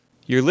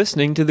You're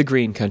listening to The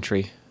Green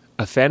Country,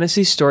 a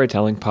fantasy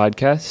storytelling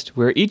podcast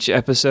where each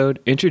episode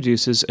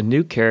introduces a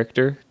new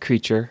character,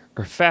 creature,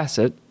 or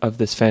facet of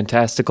this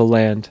fantastical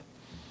land.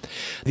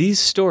 These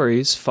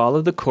stories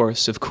follow the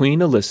course of Queen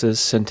Alyssa's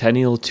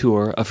centennial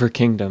tour of her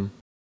kingdom.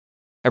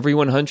 Every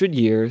 100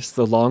 years,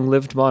 the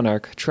long-lived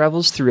monarch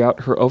travels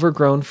throughout her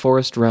overgrown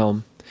forest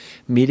realm,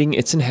 meeting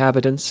its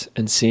inhabitants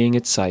and seeing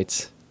its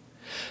sights.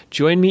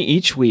 Join me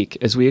each week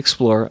as we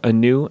explore a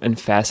new and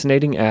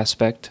fascinating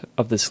aspect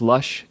of this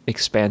lush,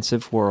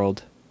 expansive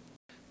world.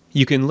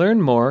 You can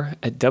learn more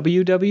at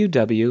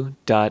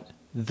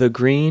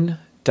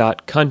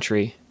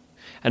www.thegreen.country,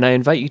 and I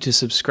invite you to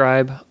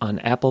subscribe on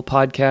Apple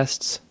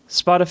Podcasts,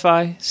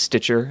 Spotify,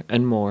 Stitcher,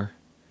 and more.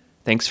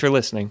 Thanks for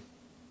listening.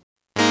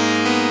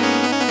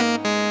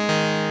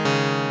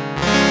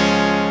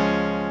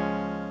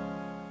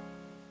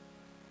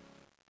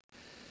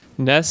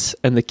 Ness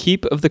and the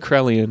Keep of the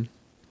Krellion,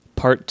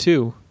 Part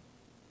 2.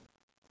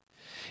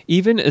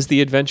 Even as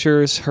the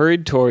adventurers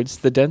hurried towards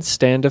the dense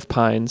stand of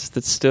pines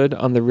that stood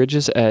on the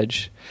ridge's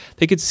edge,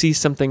 they could see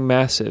something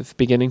massive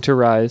beginning to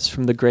rise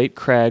from the great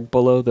crag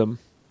below them.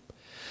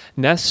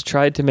 Ness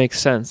tried to make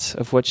sense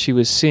of what she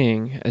was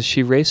seeing as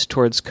she raced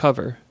towards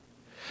cover,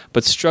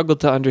 but struggled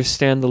to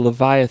understand the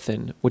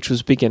Leviathan which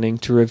was beginning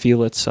to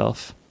reveal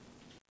itself.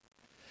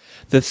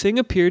 The thing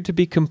appeared to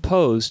be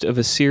composed of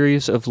a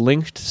series of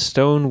linked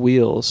stone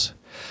wheels,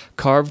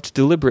 carved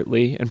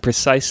deliberately and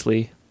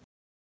precisely.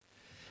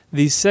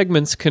 These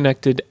segments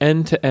connected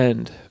end to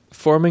end,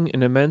 forming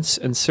an immense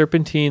and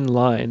serpentine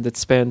line that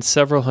spanned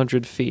several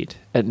hundred feet,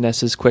 at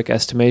Ness's quick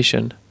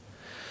estimation.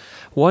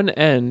 One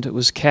end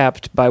was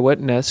capped by what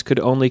Ness could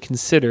only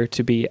consider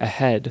to be a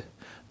head,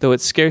 though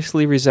it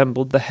scarcely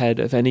resembled the head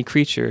of any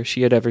creature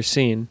she had ever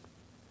seen.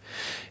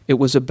 It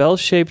was a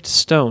bell-shaped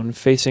stone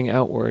facing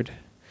outward,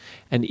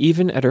 and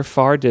even at her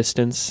far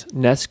distance,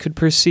 Ness could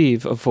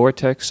perceive a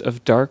vortex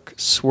of dark,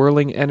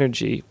 swirling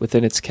energy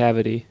within its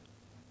cavity.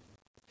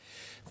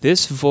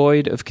 This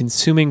void of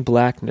consuming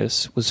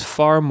blackness was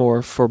far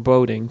more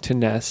foreboding to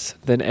Ness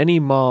than any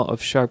maw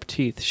of sharp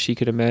teeth she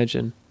could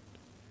imagine.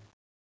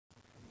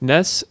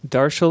 Ness,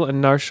 Darshel,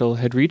 and Narshel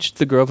had reached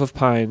the grove of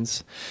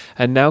pines,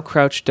 and now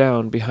crouched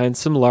down behind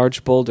some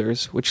large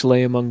boulders which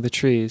lay among the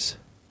trees.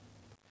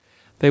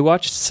 They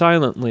watched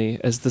silently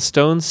as the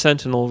stone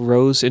sentinel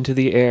rose into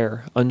the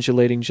air,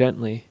 undulating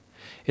gently,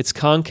 its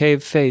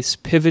concave face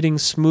pivoting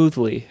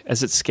smoothly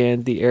as it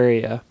scanned the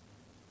area.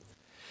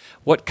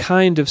 What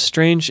kind of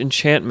strange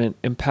enchantment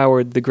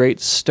empowered the great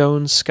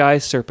stone sky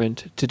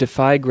serpent to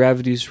defy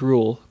gravity's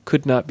rule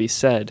could not be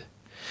said,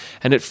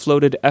 and it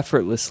floated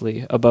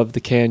effortlessly above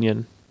the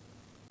canyon.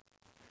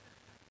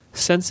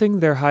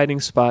 Sensing their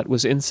hiding spot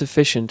was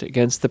insufficient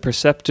against the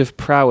perceptive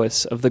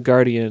prowess of the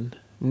guardian,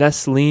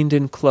 Ness leaned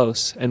in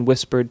close and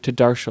whispered to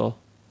Darshel,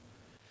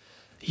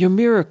 "Your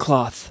mirror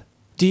cloth,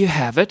 do you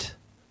have it?"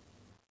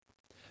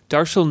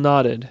 Darshel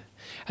nodded,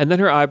 and then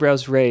her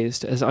eyebrows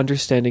raised as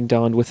understanding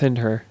dawned within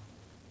her.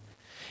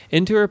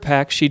 Into her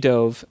pack she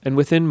dove, and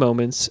within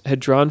moments had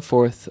drawn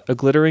forth a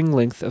glittering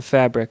length of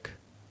fabric.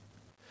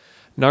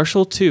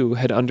 Narshel too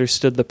had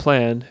understood the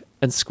plan,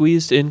 and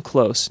squeezed in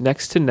close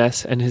next to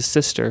Ness and his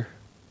sister.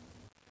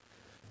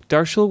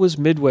 Darshel was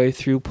midway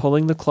through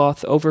pulling the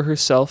cloth over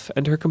herself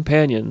and her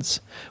companions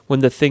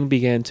when the thing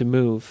began to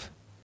move.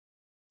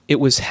 It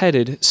was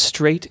headed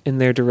straight in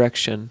their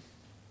direction.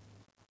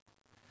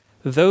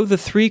 Though the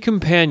three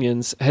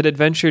companions had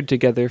adventured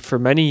together for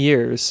many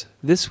years,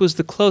 this was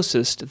the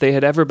closest they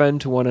had ever been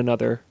to one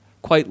another,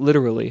 quite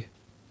literally.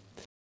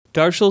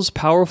 Darshel's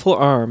powerful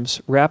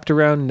arms wrapped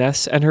around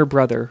Ness and her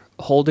brother,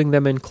 holding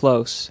them in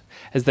close,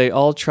 as they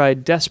all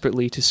tried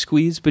desperately to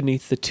squeeze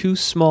beneath the too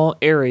small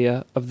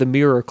area of the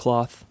mirror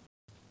cloth.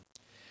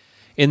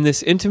 In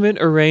this intimate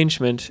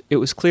arrangement, it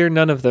was clear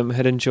none of them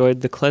had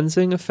enjoyed the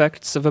cleansing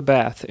effects of a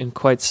bath in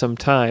quite some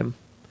time,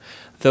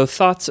 though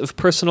thoughts of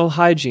personal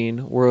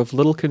hygiene were of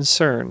little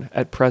concern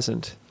at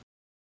present.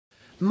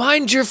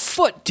 "Mind your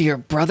foot, dear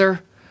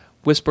brother,"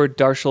 whispered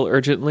Darshel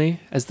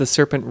urgently as the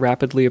serpent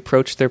rapidly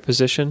approached their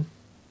position.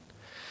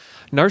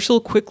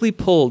 Narshel quickly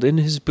pulled in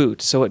his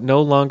boot so it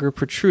no longer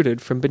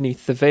protruded from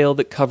beneath the veil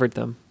that covered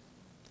them.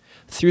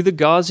 Through the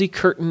gauzy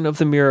curtain of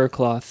the mirror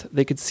cloth,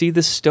 they could see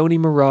the stony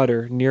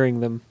marauder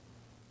nearing them.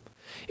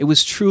 It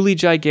was truly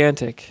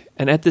gigantic,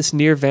 and at this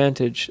near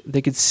vantage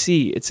they could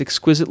see its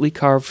exquisitely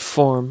carved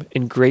form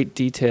in great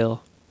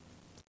detail.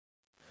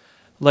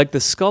 Like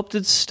the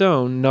sculpted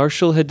stone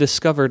Narshel had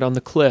discovered on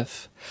the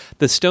cliff,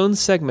 the stone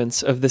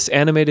segments of this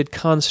animated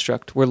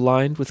construct were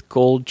lined with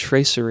gold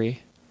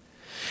tracery.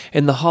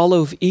 In the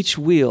hollow of each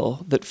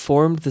wheel that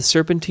formed the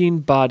serpentine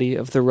body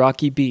of the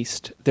rocky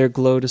beast, there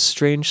glowed a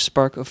strange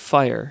spark of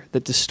fire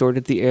that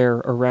distorted the air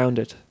around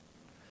it.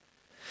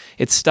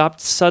 It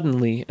stopped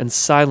suddenly and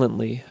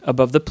silently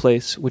above the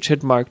place which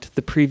had marked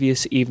the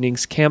previous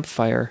evening's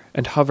campfire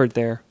and hovered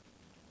there.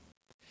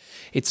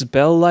 Its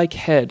bell-like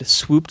head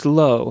swooped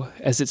low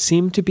as it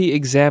seemed to be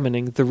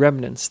examining the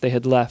remnants they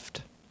had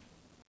left.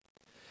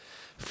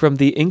 From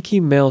the inky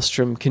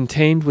maelstrom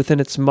contained within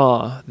its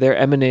maw there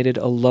emanated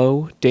a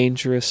low,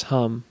 dangerous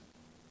hum.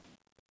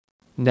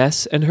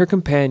 Ness and her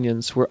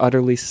companions were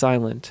utterly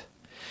silent,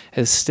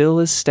 as still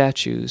as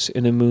statues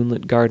in a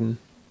moonlit garden.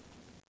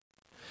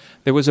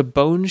 There was a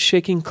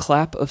bone-shaking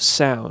clap of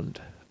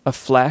sound, a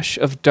flash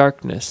of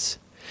darkness,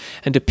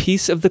 and a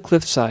piece of the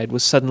cliffside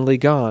was suddenly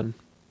gone.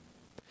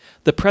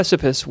 The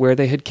precipice where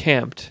they had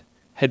camped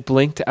had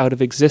blinked out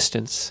of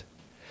existence,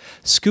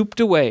 scooped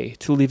away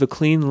to leave a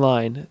clean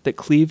line that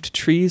cleaved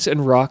trees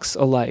and rocks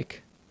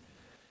alike.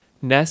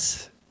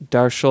 Ness,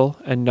 Darshel,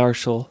 and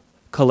Narshel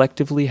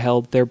collectively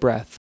held their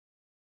breath.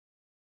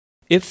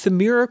 If the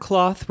mirror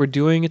cloth were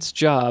doing its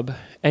job,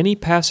 any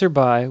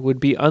passerby would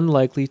be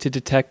unlikely to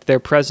detect their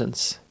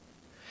presence.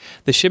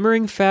 The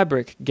shimmering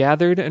fabric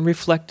gathered and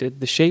reflected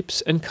the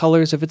shapes and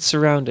colors of its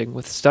surrounding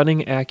with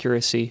stunning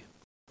accuracy.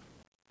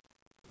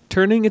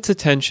 Turning its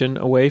attention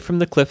away from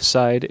the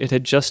cliffside it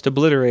had just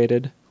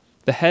obliterated,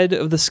 the head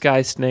of the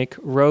sky snake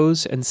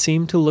rose and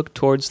seemed to look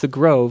towards the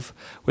grove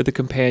where the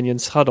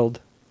companions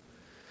huddled.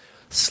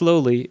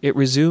 Slowly it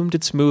resumed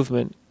its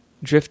movement,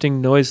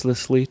 drifting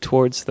noiselessly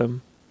towards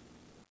them.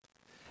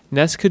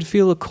 Ness could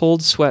feel a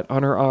cold sweat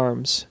on her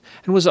arms,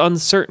 and was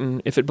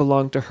uncertain if it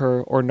belonged to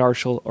her or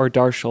Narshel or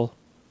Darshel.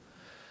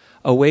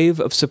 A wave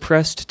of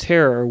suppressed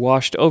terror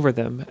washed over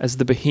them as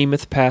the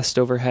behemoth passed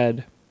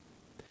overhead.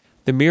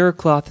 The mirror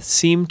cloth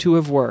seemed to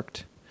have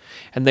worked,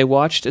 and they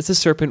watched as the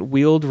serpent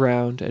wheeled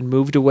round and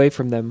moved away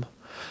from them,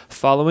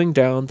 following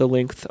down the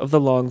length of the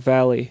long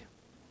valley.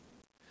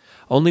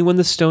 Only when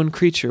the stone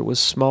creature was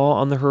small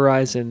on the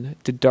horizon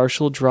did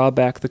Darshel draw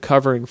back the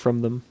covering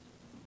from them.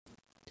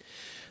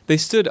 They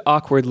stood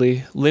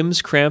awkwardly,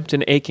 limbs cramped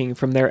and aching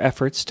from their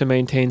efforts to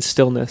maintain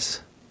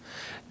stillness.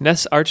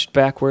 Ness arched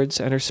backwards,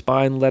 and her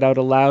spine let out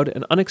a loud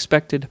and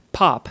unexpected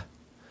pop.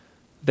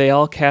 They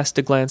all cast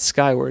a glance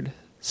skyward,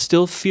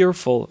 still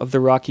fearful of the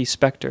rocky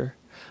spectre,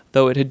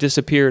 though it had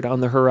disappeared on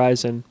the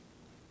horizon.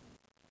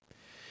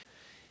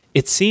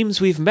 "It seems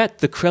we've met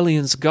the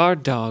Krellion's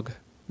guard dog,"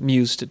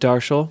 mused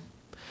Darshel.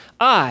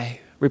 "Aye,"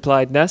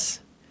 replied Ness.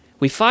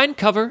 "We find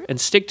cover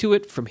and stick to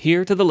it from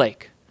here to the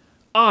lake.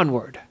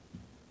 Onward!"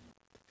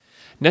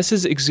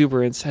 Ness's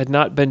exuberance had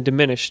not been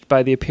diminished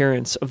by the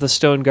appearance of the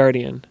stone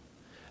guardian.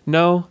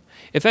 No,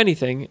 if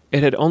anything,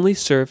 it had only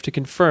served to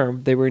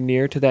confirm they were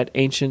near to that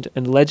ancient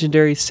and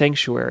legendary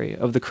sanctuary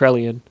of the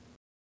Krellion.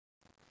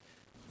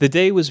 The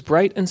day was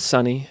bright and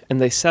sunny,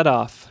 and they set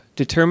off,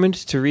 determined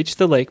to reach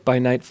the lake by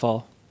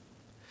nightfall.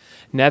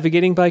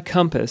 Navigating by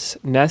compass,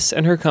 Ness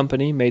and her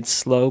company made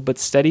slow but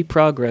steady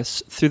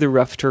progress through the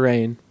rough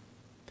terrain.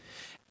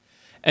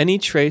 Any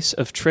trace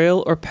of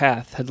trail or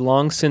path had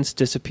long since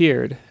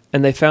disappeared,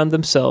 and they found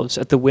themselves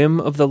at the whim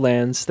of the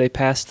lands they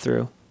passed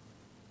through.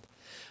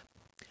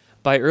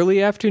 By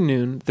early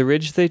afternoon, the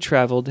ridge they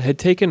traveled had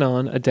taken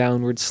on a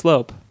downward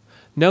slope,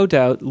 no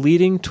doubt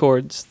leading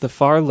towards the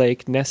far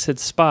lake Ness had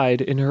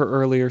spied in her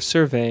earlier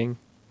surveying.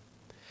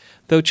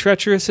 Though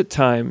treacherous at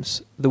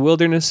times, the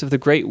wilderness of the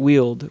Great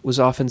Weald was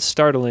often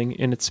startling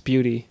in its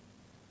beauty.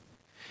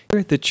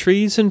 Here the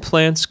trees and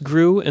plants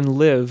grew and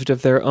lived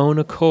of their own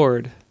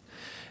accord,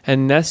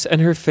 and Ness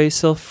and her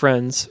Facelf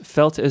friends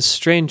felt as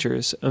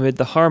strangers amid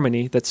the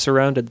harmony that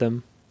surrounded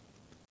them.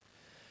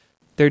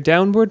 Their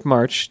downward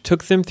march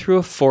took them through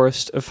a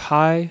forest of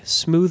high,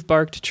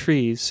 smooth-barked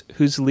trees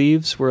whose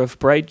leaves were of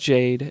bright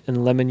jade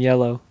and lemon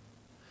yellow.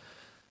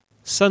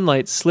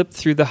 Sunlight slipped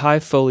through the high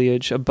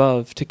foliage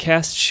above to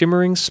cast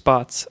shimmering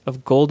spots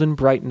of golden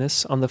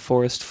brightness on the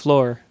forest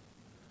floor.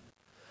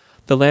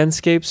 The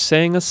landscape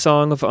sang a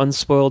song of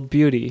unspoiled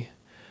beauty,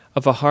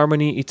 of a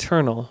harmony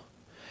eternal,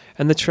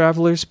 and the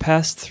travelers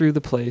passed through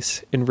the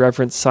place in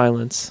reverent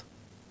silence.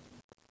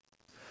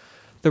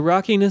 The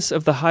rockiness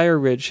of the higher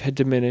ridge had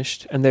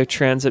diminished, and their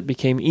transit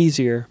became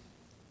easier.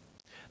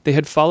 They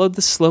had followed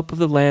the slope of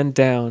the land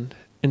down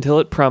until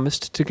it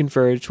promised to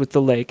converge with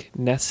the lake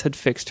Ness had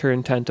fixed her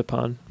intent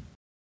upon.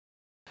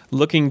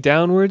 Looking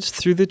downwards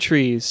through the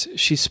trees,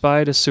 she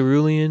spied a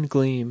cerulean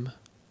gleam,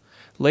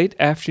 late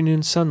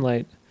afternoon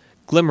sunlight,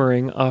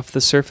 glimmering off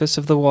the surface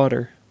of the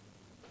water.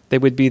 They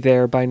would be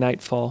there by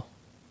nightfall.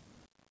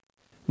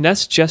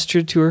 Ness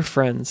gestured to her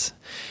friends,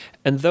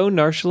 and though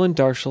Narshel and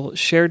Darshel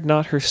shared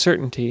not her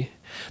certainty,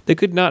 they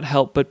could not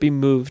help but be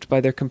moved by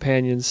their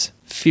companions'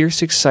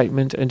 fierce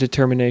excitement and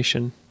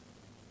determination.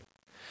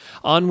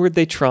 Onward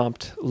they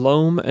tromped,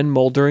 loam and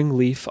mouldering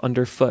leaf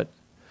underfoot,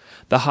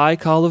 the high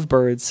call of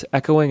birds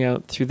echoing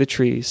out through the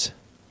trees.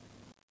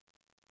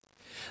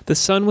 The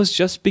sun was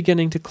just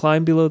beginning to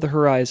climb below the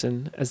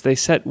horizon as they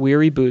set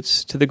weary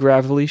boots to the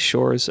gravelly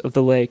shores of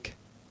the lake.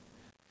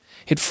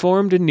 It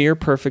formed a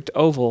near-perfect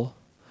oval,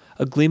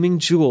 a gleaming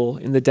jewel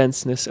in the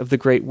denseness of the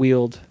Great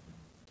Weald.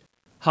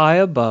 High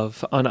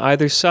above, on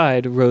either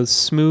side, rose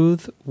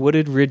smooth,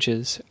 wooded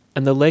ridges,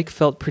 and the lake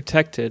felt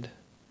protected,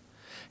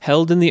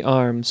 held in the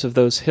arms of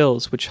those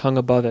hills which hung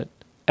above it,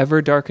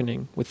 ever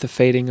darkening with the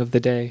fading of the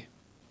day.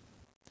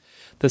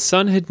 The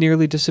sun had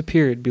nearly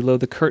disappeared below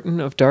the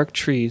curtain of dark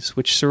trees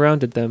which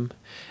surrounded them,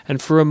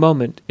 and for a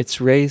moment its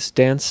rays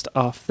danced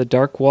off the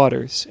dark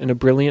waters in a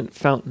brilliant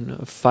fountain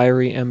of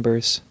fiery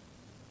embers.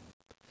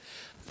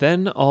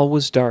 Then all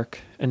was dark,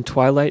 and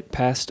twilight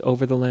passed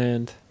over the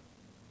land.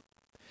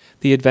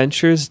 The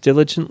adventurers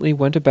diligently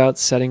went about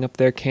setting up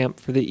their camp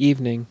for the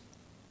evening.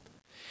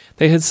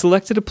 They had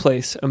selected a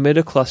place amid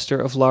a cluster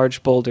of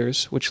large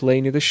boulders which lay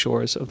near the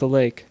shores of the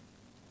lake.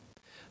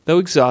 Though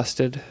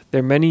exhausted,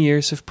 their many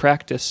years of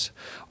practice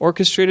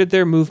orchestrated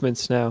their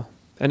movements now,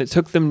 and it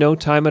took them no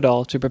time at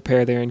all to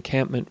prepare their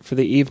encampment for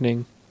the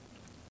evening.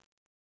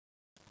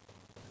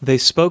 They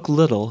spoke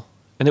little,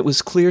 and it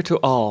was clear to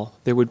all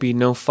there would be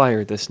no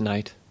fire this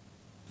night.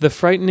 The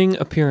frightening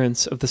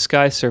appearance of the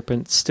sky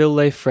serpent still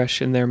lay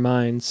fresh in their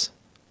minds.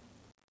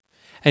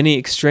 Any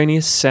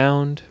extraneous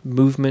sound,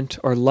 movement,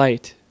 or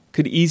light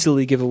could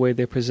easily give away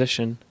their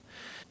position,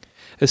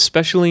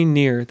 especially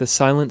near the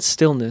silent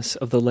stillness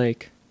of the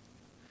lake.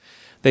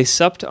 They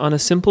supped on a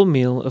simple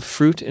meal of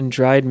fruit and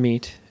dried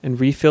meat and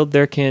refilled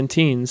their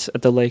canteens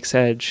at the lake's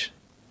edge.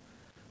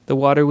 The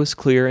water was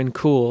clear and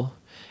cool,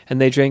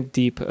 and they drank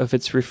deep of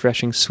its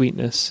refreshing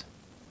sweetness.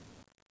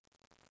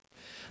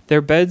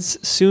 Their beds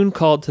soon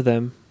called to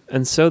them,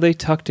 and so they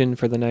tucked in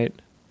for the night.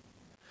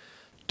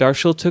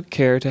 Darshel took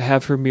care to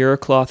have her mirror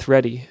cloth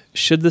ready,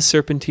 should the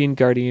serpentine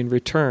guardian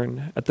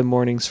return at the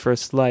morning's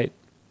first light.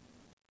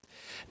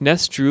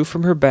 Ness drew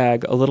from her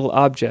bag a little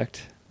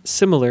object,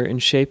 similar in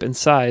shape and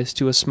size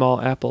to a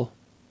small apple.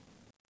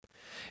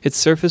 Its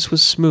surface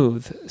was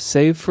smooth,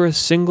 save for a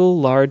single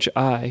large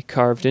eye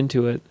carved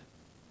into it.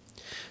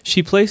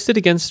 She placed it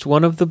against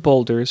one of the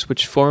boulders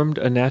which formed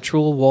a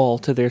natural wall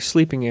to their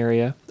sleeping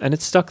area, and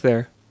it stuck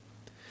there.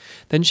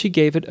 Then she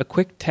gave it a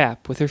quick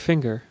tap with her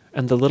finger,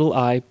 and the little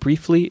eye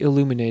briefly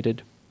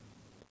illuminated.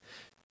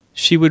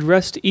 She would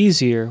rest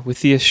easier with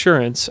the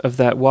assurance of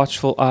that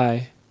watchful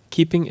eye,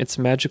 keeping its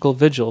magical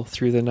vigil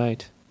through the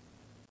night.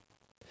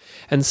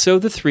 And so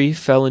the three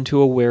fell into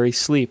a weary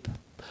sleep,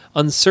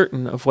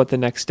 uncertain of what the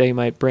next day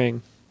might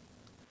bring.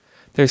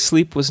 Their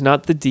sleep was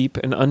not the deep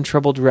and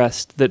untroubled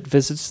rest that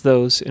visits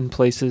those in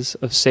places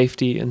of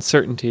safety and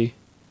certainty.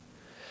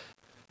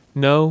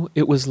 No,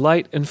 it was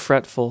light and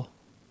fretful,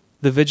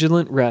 the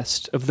vigilant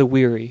rest of the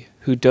weary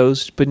who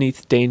dozed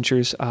beneath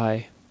danger's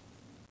eye.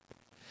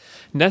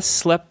 Ness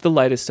slept the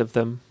lightest of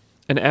them,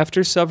 and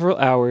after several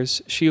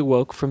hours she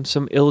awoke from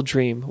some ill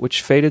dream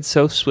which faded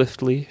so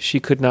swiftly she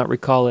could not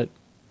recall it.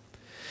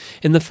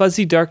 In the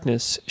fuzzy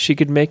darkness she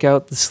could make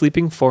out the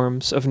sleeping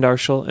forms of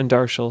Narshal and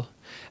Darshel,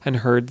 and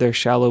heard their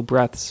shallow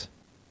breaths.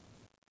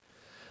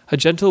 A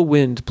gentle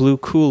wind blew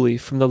coolly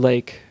from the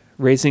lake,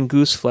 raising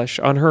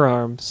gooseflesh on her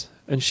arms,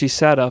 and she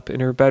sat up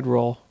in her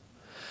bedroll,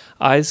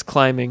 eyes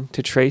climbing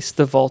to trace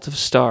the vault of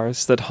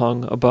stars that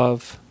hung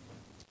above.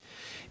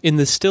 In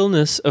the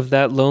stillness of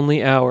that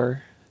lonely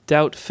hour,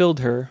 doubt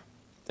filled her,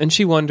 and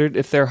she wondered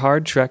if their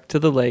hard trek to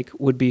the lake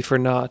would be for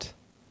naught.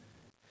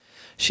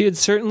 She had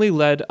certainly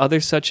led other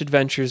such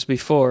adventures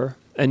before,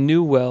 and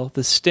knew well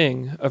the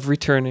sting of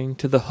returning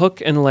to the hook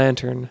and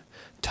lantern,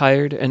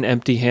 tired and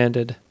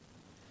empty-handed.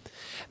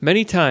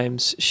 Many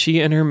times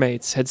she and her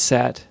mates had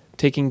sat,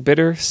 taking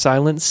bitter,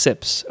 silent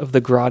sips of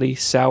the grotty,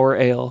 sour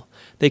ale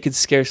they could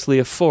scarcely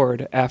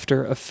afford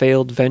after a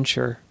failed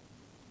venture.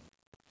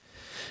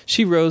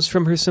 She rose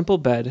from her simple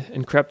bed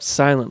and crept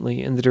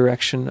silently in the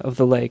direction of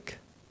the lake.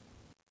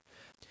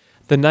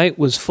 The night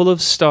was full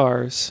of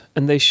stars,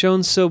 and they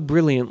shone so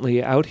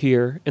brilliantly out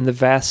here in the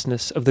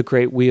vastness of the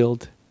great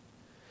weald.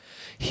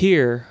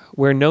 Here,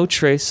 where no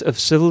trace of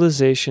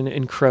civilization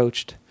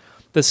encroached,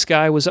 the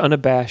sky was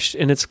unabashed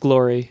in its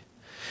glory,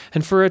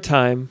 and for a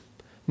time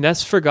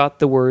Ness forgot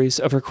the worries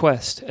of her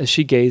quest as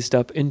she gazed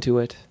up into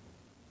it.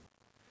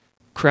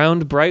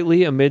 Crowned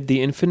brightly amid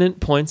the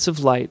infinite points of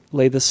light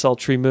lay the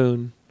sultry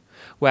moon,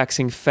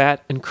 waxing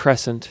fat and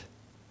crescent.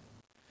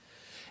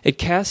 It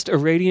cast a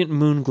radiant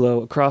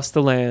moonglow across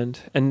the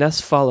land, and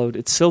Ness followed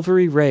its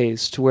silvery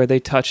rays to where they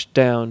touched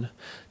down,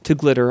 to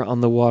glitter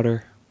on the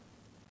water.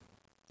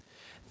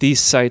 These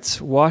sights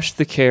washed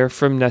the care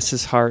from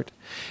Ness's heart,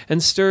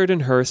 and stirred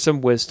in her some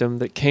wisdom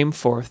that came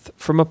forth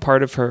from a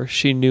part of her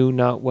she knew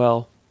not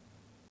well.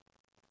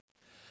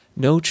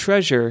 No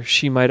treasure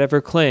she might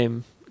ever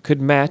claim could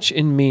match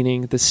in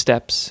meaning the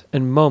steps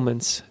and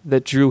moments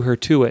that drew her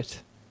to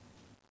it.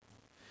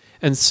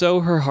 And so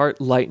her heart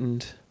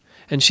lightened,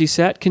 and she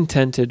sat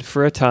contented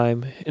for a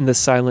time in the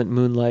silent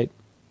moonlight.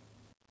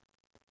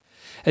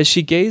 As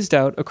she gazed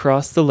out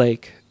across the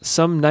lake,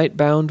 some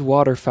night-bound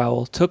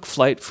waterfowl took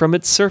flight from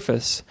its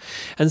surface,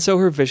 and so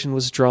her vision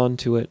was drawn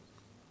to it.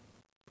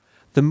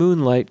 The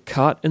moonlight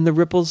caught in the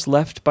ripples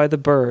left by the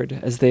bird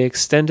as they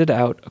extended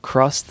out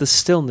across the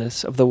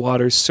stillness of the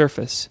water's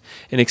surface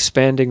in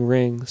expanding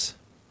rings.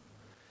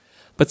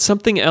 But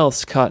something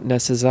else caught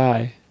Ness's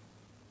eye.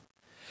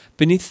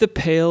 Beneath the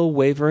pale,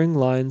 wavering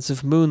lines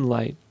of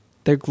moonlight,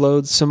 there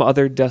glowed some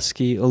other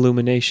dusky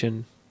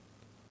illumination.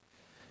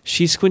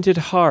 She squinted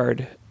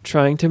hard,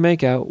 trying to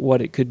make out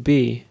what it could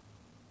be.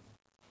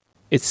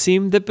 It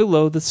seemed that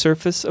below the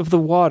surface of the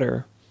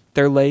water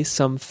there lay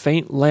some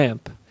faint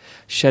lamp,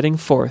 shedding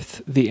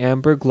forth the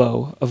amber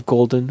glow of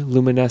golden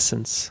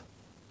luminescence.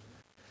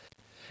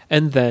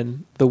 And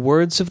then the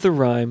words of the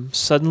rhyme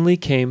suddenly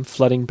came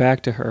flooding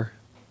back to her.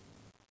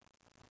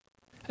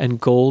 And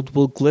gold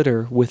will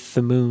glitter with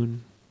the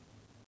moon.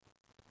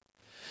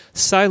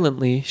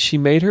 Silently she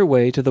made her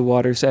way to the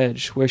water's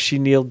edge, where she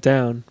kneeled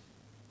down.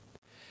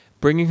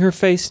 Bringing her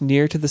face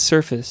near to the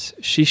surface,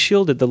 she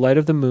shielded the light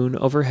of the moon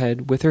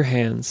overhead with her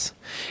hands,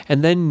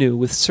 and then knew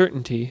with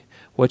certainty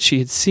what she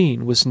had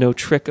seen was no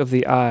trick of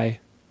the eye.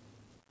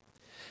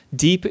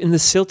 Deep in the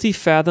silty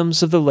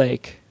fathoms of the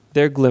lake,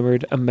 there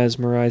glimmered a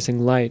mesmerizing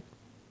light.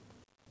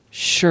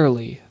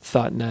 Surely,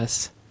 thought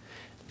Ness,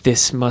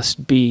 this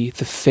must be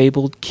the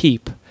fabled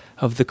keep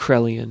of the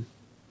Krellion.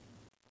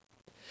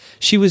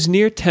 She was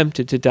near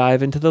tempted to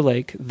dive into the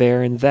lake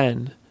there and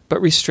then,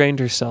 but restrained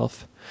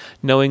herself,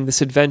 knowing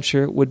this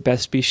adventure would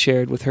best be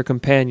shared with her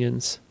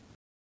companions.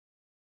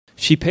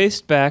 She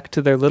paced back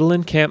to their little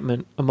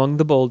encampment among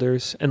the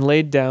boulders and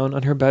laid down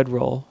on her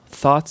bedroll,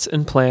 thoughts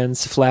and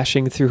plans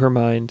flashing through her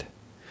mind.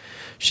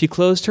 She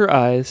closed her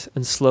eyes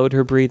and slowed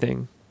her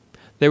breathing.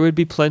 There would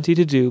be plenty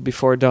to do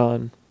before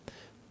dawn.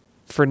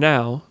 For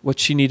now, what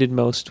she needed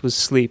most was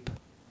sleep.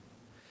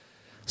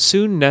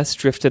 Soon Ness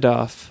drifted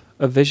off,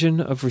 a vision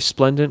of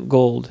resplendent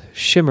gold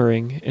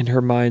shimmering in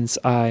her mind's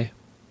eye.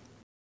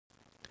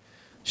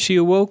 She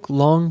awoke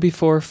long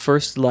before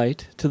first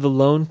light to the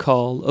lone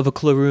call of a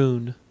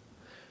claroon.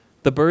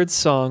 The bird's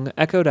song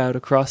echoed out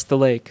across the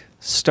lake,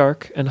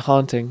 stark and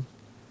haunting.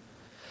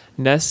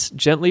 Ness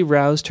gently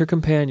roused her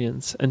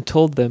companions and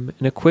told them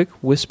in a quick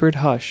whispered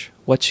hush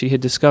what she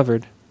had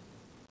discovered.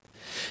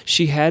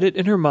 She had it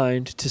in her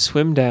mind to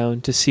swim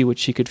down to see what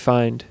she could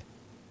find.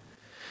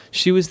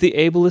 She was the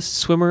ablest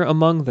swimmer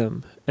among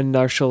them, and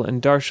Narshal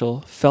and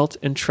Darshal felt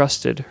and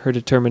trusted her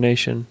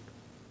determination.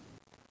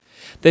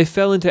 They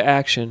fell into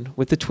action,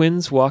 with the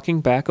twins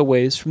walking back a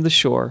ways from the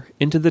shore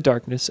into the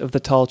darkness of the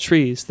tall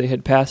trees they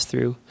had passed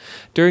through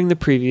during the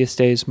previous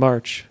day's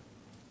march.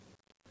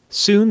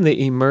 Soon they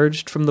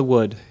emerged from the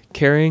wood,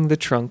 carrying the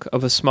trunk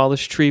of a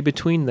smallish tree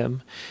between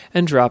them,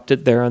 and dropped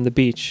it there on the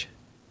beach.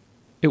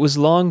 It was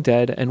long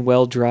dead and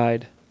well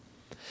dried.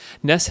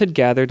 Ness had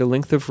gathered a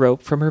length of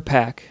rope from her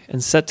pack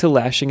and set to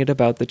lashing it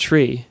about the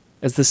tree,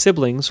 as the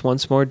siblings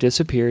once more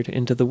disappeared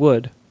into the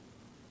wood.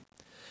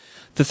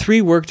 The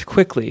three worked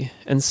quickly,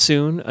 and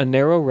soon a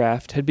narrow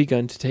raft had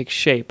begun to take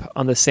shape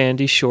on the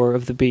sandy shore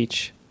of the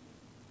beach.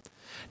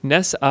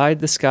 Ness eyed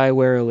the sky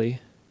warily.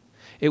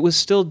 It was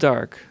still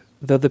dark,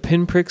 though the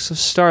pinpricks of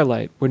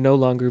starlight were no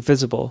longer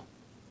visible.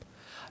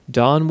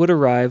 Dawn would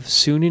arrive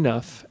soon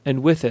enough,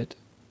 and with it,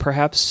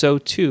 perhaps so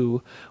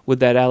too would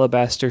that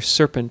alabaster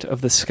serpent of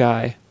the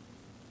sky.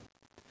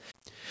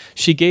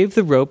 She gave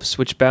the ropes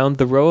which bound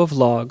the row of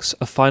logs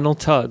a final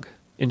tug,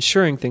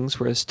 ensuring things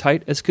were as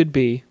tight as could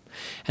be,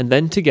 and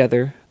then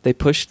together they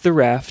pushed the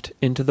raft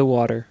into the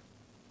water.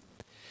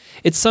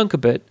 It sunk a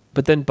bit,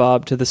 but then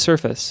bobbed to the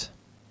surface.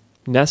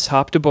 Ness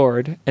hopped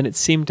aboard, and it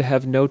seemed to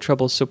have no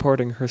trouble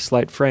supporting her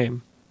slight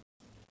frame.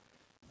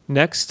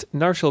 Next,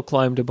 Narshal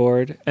climbed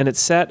aboard, and it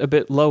sat a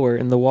bit lower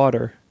in the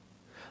water.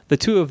 The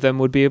two of them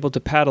would be able to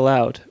paddle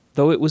out,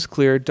 though it was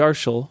clear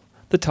Darshal,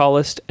 the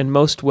tallest and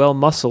most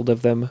well-muscled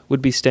of them,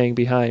 would be staying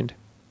behind.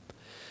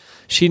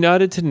 She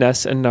nodded to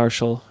Ness and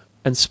Narshal,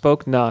 and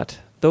spoke not,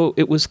 though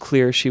it was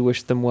clear she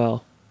wished them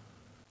well.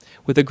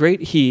 With a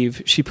great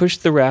heave, she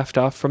pushed the raft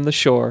off from the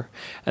shore,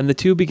 and the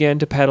two began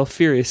to paddle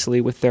furiously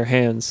with their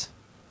hands.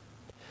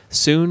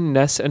 Soon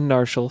Ness and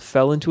Narshal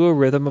fell into a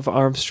rhythm of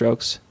arm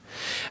strokes,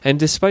 and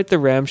despite the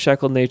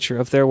ramshackle nature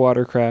of their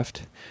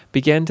watercraft,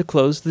 began to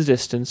close the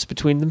distance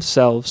between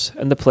themselves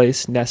and the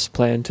place Ness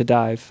planned to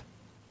dive.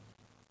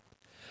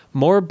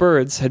 More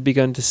birds had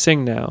begun to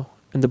sing now,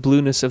 and the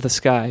blueness of the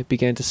sky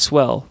began to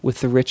swell with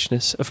the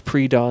richness of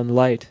pre-dawn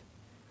light.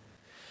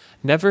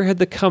 Never had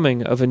the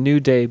coming of a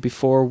new day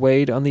before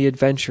weighed on the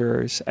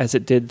adventurers as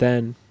it did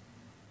then.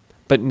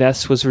 But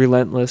Ness was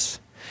relentless,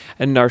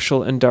 and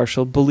Narshal and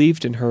Darshal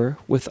believed in her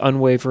with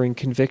unwavering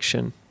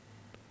conviction.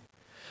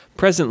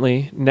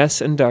 Presently,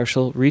 Ness and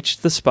Darshal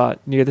reached the spot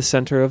near the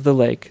center of the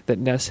lake that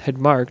Ness had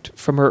marked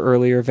from her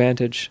earlier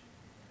vantage.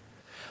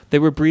 They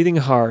were breathing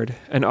hard,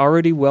 and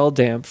already well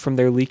damp from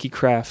their leaky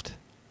craft.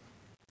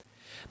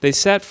 They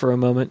sat for a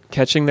moment,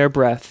 catching their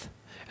breath,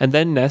 and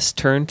then Ness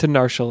turned to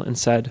Narshal and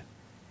said,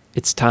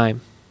 "It's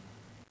time."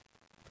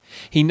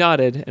 He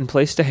nodded and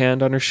placed a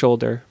hand on her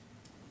shoulder.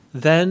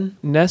 Then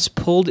Ness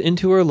pulled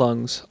into her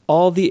lungs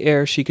all the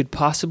air she could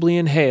possibly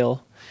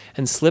inhale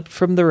and slipped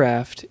from the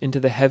raft into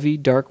the heavy,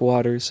 dark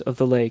waters of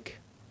the lake.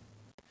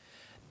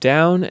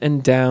 Down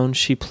and down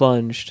she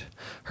plunged,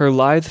 her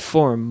lithe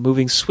form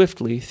moving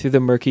swiftly through the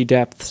murky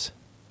depths.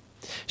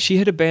 She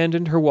had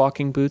abandoned her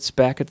walking boots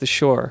back at the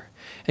shore,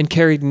 and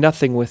carried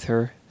nothing with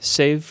her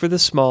save for the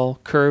small,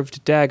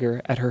 curved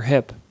dagger at her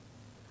hip.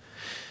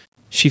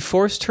 She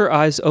forced her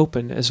eyes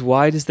open as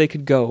wide as they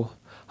could go,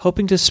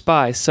 hoping to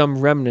spy some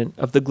remnant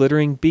of the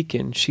glittering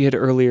beacon she had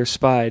earlier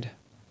spied.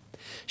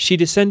 She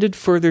descended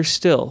further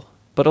still,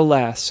 but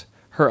alas,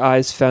 Her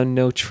eyes found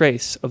no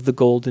trace of the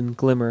golden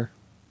glimmer.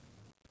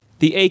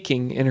 The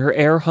aching in her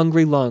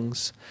air-hungry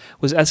lungs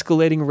was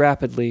escalating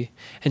rapidly,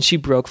 and she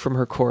broke from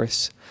her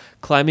course,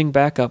 climbing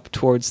back up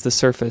towards the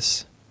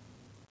surface.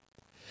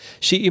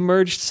 She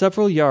emerged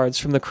several yards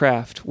from the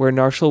craft where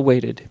Narshal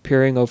waited,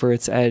 peering over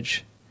its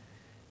edge.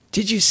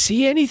 "Did you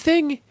see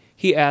anything?"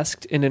 he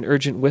asked in an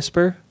urgent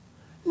whisper.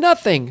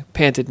 "Nothing,"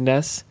 panted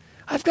Ness.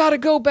 "I've got to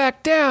go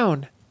back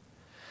down."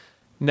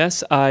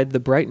 Ness eyed the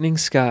brightening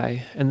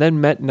sky and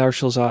then met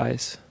Narshal's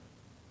eyes.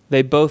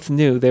 They both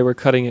knew they were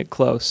cutting it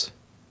close.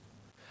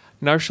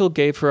 Narshal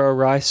gave her a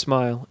wry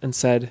smile and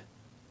said,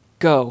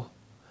 "Go.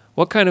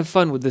 What kind of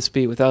fun would this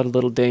be without a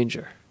little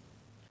danger?"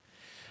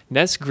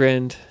 Ness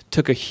grinned,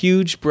 took a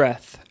huge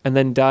breath, and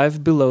then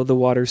dived below the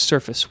water's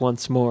surface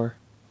once more.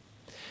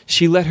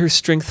 She let her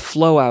strength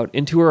flow out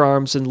into her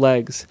arms and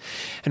legs,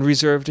 and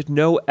reserved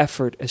no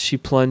effort as she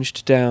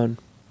plunged down.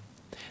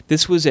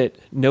 This was it,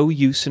 no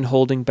use in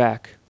holding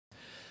back.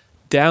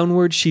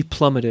 Downward she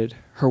plummeted,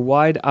 her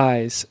wide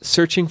eyes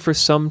searching for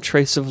some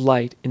trace of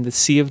light in the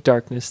sea of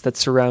darkness that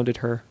surrounded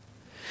her.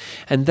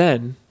 And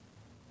then,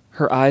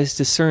 her eyes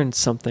discerned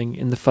something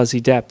in the fuzzy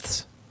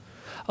depths.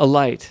 A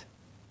light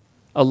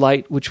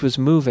which was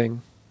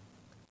moving.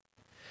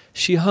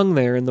 She hung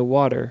there in the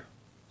water,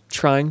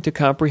 trying to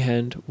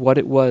comprehend what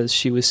it was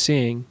she was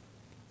seeing.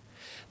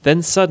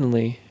 Then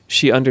suddenly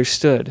she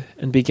understood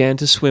and began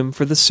to swim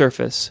for the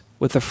surface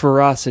with a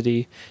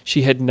ferocity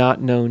she had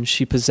not known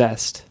she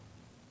possessed.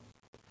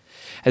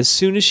 As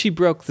soon as she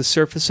broke the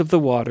surface of the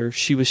water,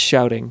 she was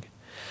shouting,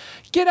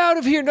 "Get out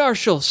of here,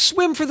 Narshal!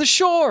 Swim for the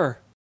shore!"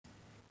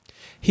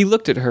 He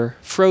looked at her,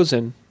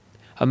 frozen,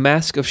 a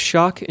mask of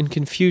shock and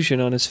confusion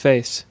on his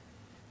face.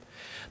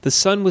 The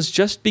sun was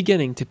just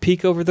beginning to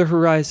peek over the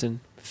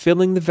horizon,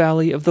 filling the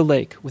valley of the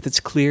lake with its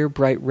clear,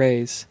 bright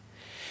rays.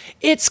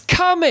 "It's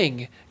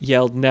coming!"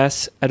 yelled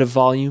Ness at a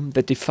volume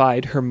that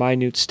defied her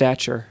minute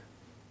stature.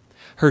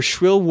 Her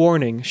shrill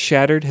warning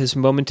shattered his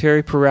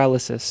momentary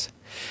paralysis,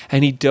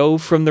 and he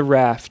dove from the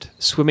raft,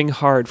 swimming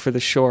hard for the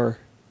shore.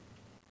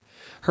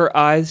 Her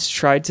eyes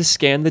tried to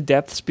scan the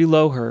depths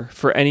below her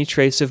for any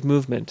trace of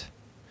movement,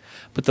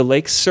 but the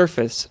lake's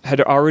surface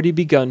had already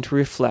begun to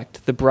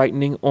reflect the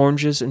brightening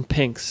oranges and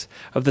pinks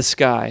of the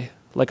sky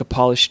like a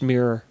polished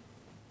mirror.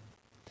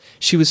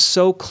 She was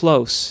so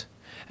close,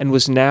 and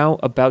was now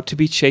about to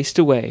be chased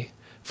away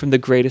from the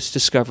greatest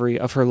discovery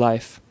of her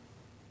life.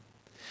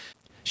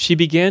 She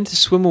began to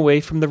swim away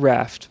from the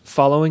raft,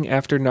 following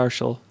after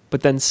Narshal,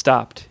 but then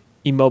stopped,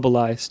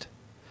 immobilized.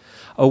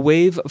 A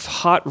wave of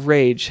hot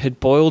rage had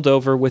boiled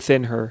over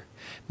within her,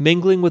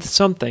 mingling with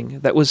something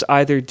that was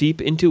either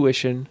deep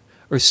intuition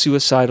or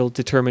suicidal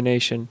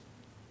determination.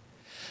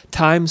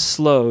 Time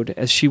slowed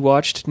as she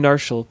watched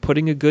Narshal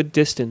putting a good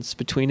distance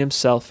between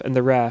himself and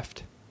the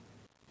raft.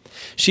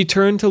 She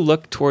turned to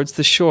look towards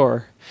the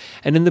shore,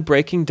 and in the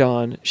breaking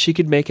dawn she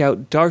could make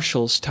out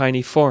Darshal's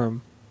tiny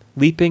form,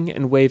 leaping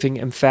and waving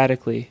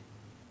emphatically.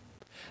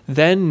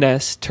 Then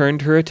Ness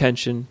turned her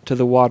attention to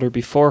the water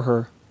before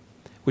her,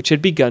 which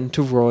had begun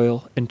to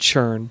roil and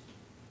churn.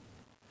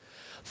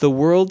 The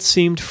world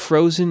seemed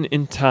frozen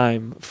in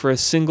time for a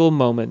single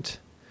moment,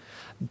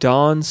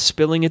 dawn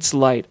spilling its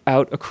light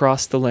out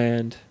across the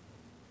land.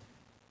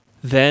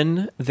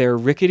 Then their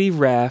rickety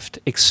raft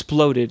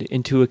exploded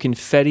into a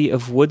confetti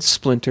of wood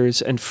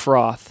splinters and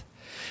froth,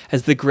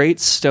 as the great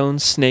stone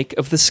snake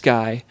of the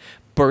sky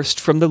burst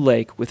from the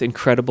lake with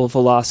incredible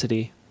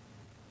velocity.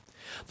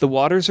 The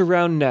waters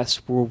around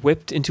Ness were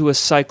whipped into a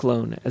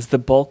cyclone as the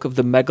bulk of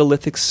the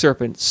megalithic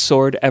serpent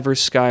soared ever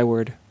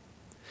skyward.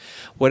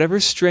 Whatever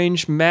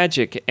strange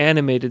magic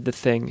animated the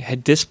thing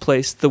had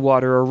displaced the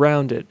water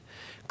around it,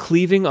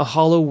 cleaving a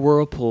hollow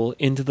whirlpool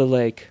into the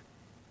lake.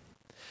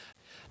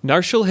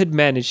 Narshal had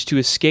managed to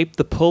escape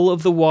the pull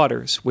of the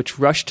waters which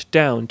rushed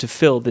down to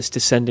fill this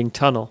descending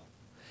tunnel.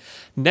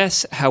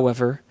 Ness,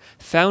 however,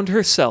 found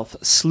herself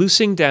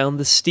sluicing down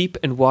the steep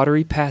and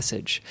watery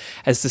passage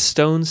as the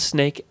stone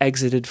snake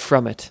exited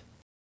from it.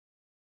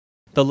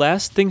 The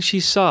last thing she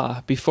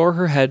saw before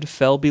her head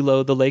fell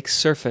below the lake's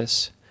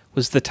surface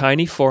was the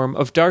tiny form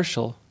of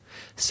Darshal,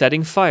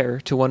 setting fire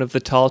to one of the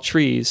tall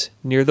trees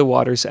near the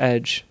water's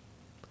edge.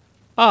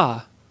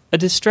 Ah, a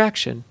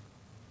distraction.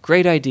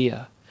 Great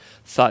idea,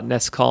 thought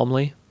Ness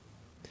calmly.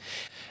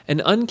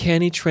 An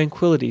uncanny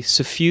tranquility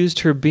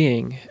suffused her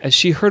being as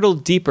she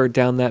hurtled deeper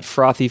down that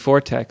frothy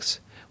vortex,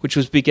 which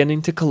was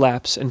beginning to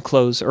collapse and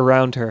close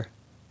around her.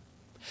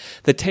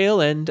 The tail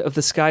end of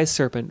the sky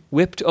serpent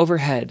whipped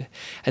overhead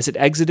as it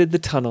exited the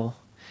tunnel,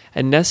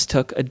 and Ness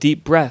took a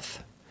deep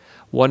breath,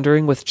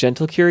 wondering with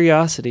gentle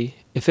curiosity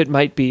if it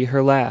might be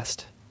her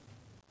last.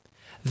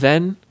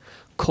 Then,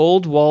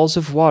 cold walls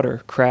of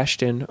water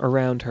crashed in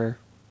around her.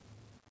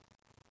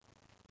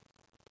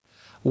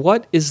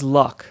 What is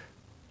luck?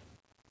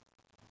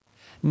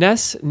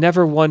 Ness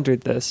never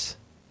wondered this,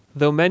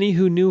 though many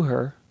who knew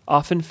her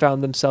often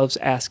found themselves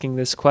asking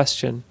this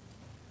question.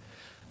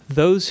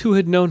 Those who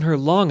had known her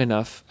long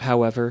enough,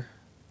 however,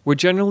 were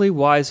generally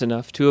wise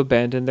enough to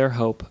abandon their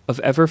hope of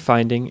ever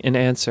finding an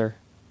answer.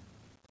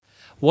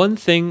 One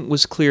thing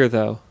was clear,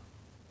 though.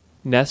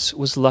 Ness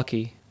was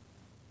lucky.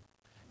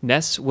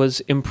 Ness was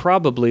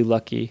improbably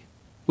lucky,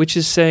 which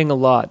is saying a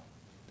lot,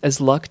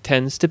 as luck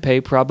tends to pay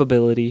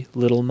probability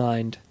little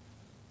mind.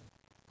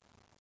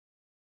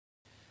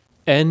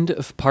 End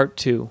of Part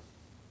 2.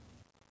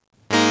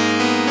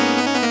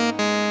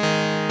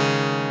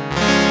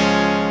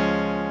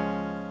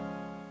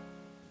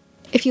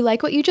 If you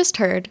like what you just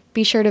heard,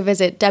 be sure to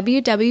visit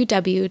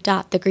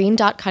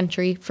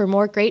www.thegreen.country for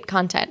more great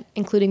content,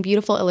 including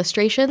beautiful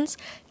illustrations,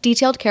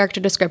 detailed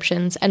character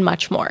descriptions, and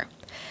much more.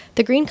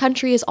 The Green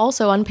Country is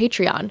also on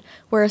Patreon,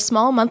 where a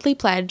small monthly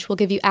pledge will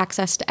give you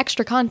access to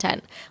extra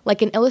content,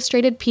 like an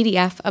illustrated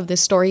PDF of the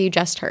story you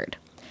just heard.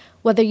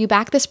 Whether you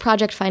back this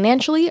project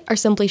financially or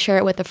simply share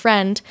it with a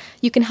friend,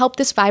 you can help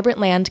this vibrant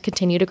land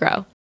continue to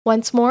grow.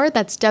 Once more,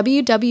 that's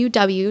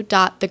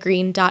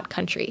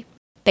www.thegreen.country.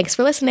 Thanks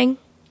for listening.